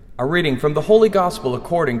A reading from the Holy Gospel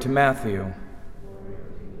according to Matthew.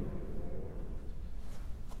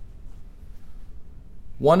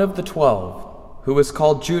 One of the 12, who was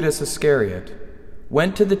called Judas Iscariot,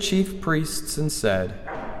 went to the chief priests and said,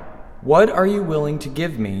 "What are you willing to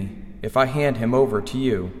give me if I hand him over to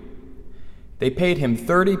you?" They paid him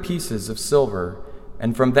 30 pieces of silver,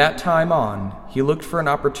 and from that time on he looked for an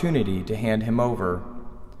opportunity to hand him over.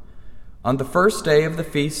 On the first day of the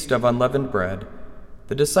Feast of Unleavened Bread,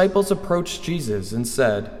 the disciples approached Jesus and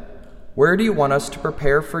said, "Where do you want us to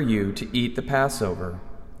prepare for you to eat the Passover?"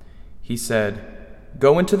 He said,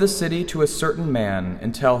 "Go into the city to a certain man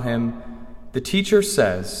and tell him, 'The teacher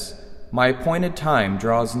says, my appointed time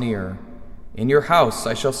draws near. In your house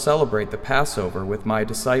I shall celebrate the Passover with my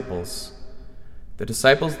disciples.'" The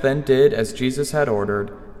disciples then did as Jesus had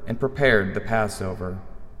ordered and prepared the Passover.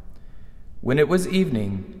 When it was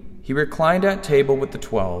evening, he reclined at table with the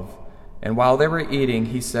 12, and while they were eating,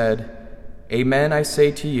 he said, "Amen, I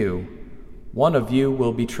say to you, one of you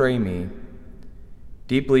will betray me."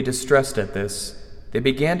 Deeply distressed at this, they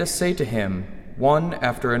began to say to him, one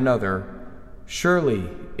after another,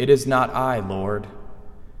 "Surely it is not I, Lord."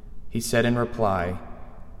 He said in reply,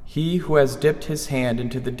 "He who has dipped his hand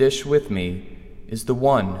into the dish with me is the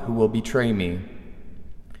one who will betray me.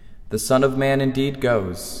 The Son of Man indeed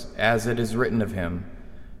goes, as it is written of him,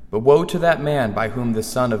 but woe to that man by whom the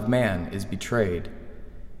Son of Man is betrayed.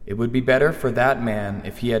 It would be better for that man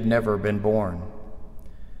if he had never been born."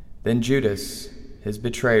 Then Judas, his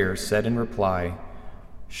betrayer, said in reply,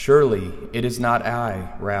 "Surely it is not I,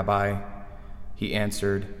 Rabbi." He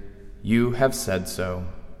answered, "You have said so."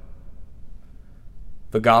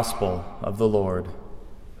 The Gospel of the Lord.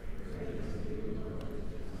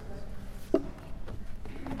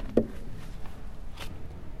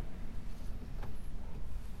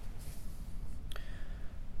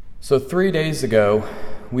 So 3 days ago,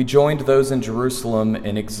 we joined those in Jerusalem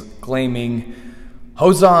in exclaiming,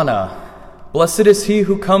 "Hosanna! Blessed is he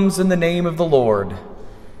who comes in the name of the Lord."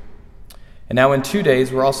 And now in 2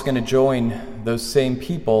 days, we're also going to join those same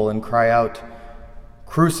people and cry out,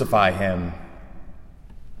 "Crucify him."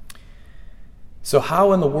 So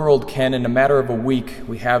how in the world can, in a matter of a week,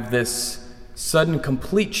 we have this sudden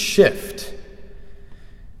complete shift,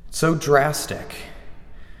 so drastic?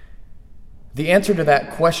 The answer to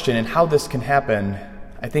that question and how this can happen,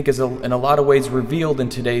 I think, is in a lot of ways revealed in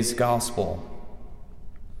today's gospel.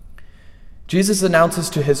 Jesus announces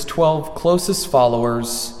to his 12 closest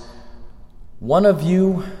followers, "One of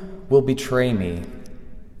you will betray me."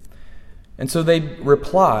 And so they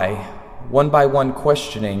reply, one by one,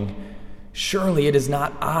 questioning, "Surely it is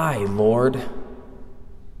not I, Lord.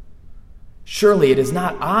 Surely it is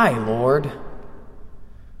not I, Lord."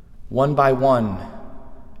 One by one,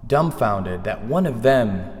 dumbfounded that one of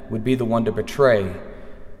them would be the one to betray,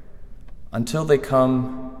 until they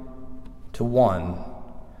come to one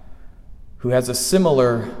who has a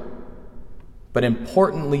similar but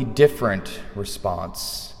importantly different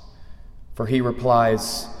response. For he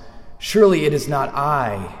replies, "Surely it is not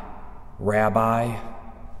I, Rabbi."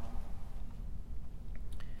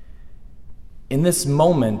 In this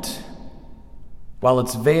moment, while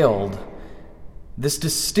it's veiled, this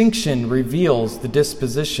distinction reveals the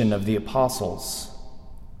disposition of the apostles.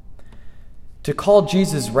 To call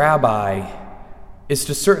Jesus Rabbi is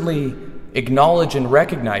to certainly acknowledge and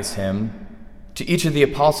recognize him. To each of the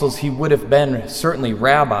apostles, he would have been certainly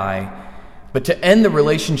Rabbi, but to end the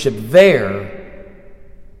relationship there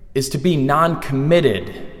is to be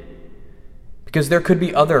non-committed, because there could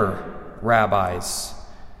be other rabbis.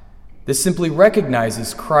 This simply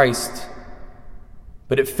recognizes Christ,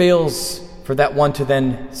 but it fails for that one to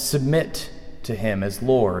then submit to him as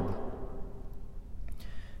Lord.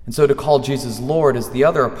 And so to call Jesus Lord as the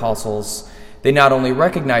other apostles, they not only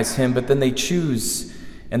recognize him, but then they choose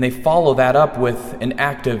and they follow that up with an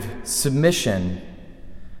act of submission.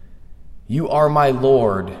 "You are my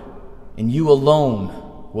Lord, and you alone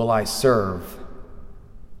will I serve."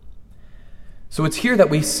 So it's here that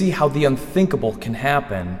we see how the unthinkable can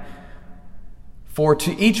happen. For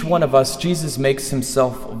to each one of us, Jesus makes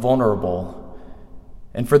himself vulnerable.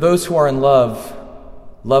 And for those who are in love,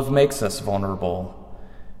 love makes us vulnerable,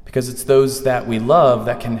 because it's those that we love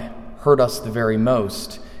that can hurt us the very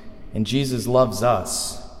most. And Jesus loves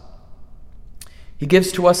us. He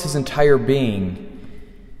gives to us his entire being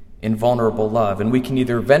in vulnerable love, and we can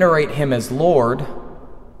either venerate him as Lord,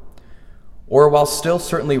 or while still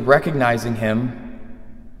certainly recognizing him,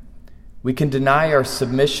 we can deny our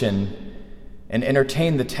submission and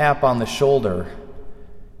entertain the tap on the shoulder,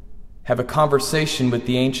 have a conversation with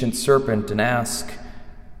the ancient serpent and ask,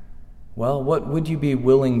 "Well, what would you be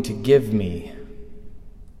willing to give me?"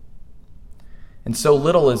 And so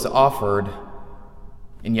little is offered,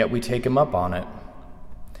 and yet we take him up on it.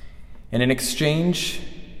 And in exchange,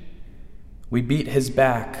 we beat his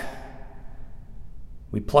back,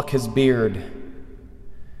 we pluck his beard,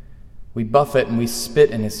 we buffet and we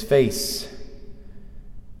spit in his face,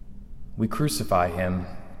 we crucify him.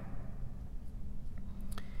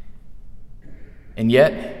 And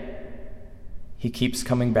yet, he keeps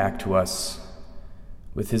coming back to us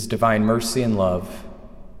with his divine mercy and love,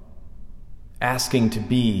 asking to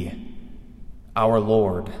be our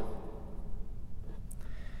Lord.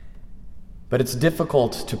 But it's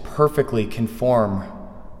difficult to perfectly conform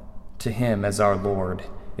to him as our Lord.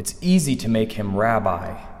 It's easy to make him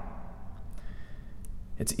rabbi.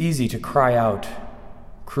 It's easy to cry out,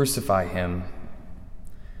 crucify him.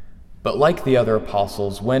 But like the other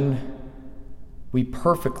apostles, when we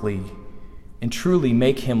perfectly and truly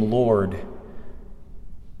make him Lord,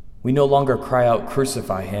 we no longer cry out,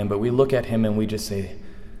 crucify him, but we look at him and we just say,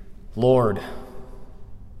 Lord,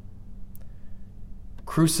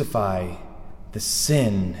 crucify the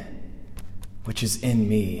sin which is in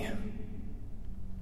me.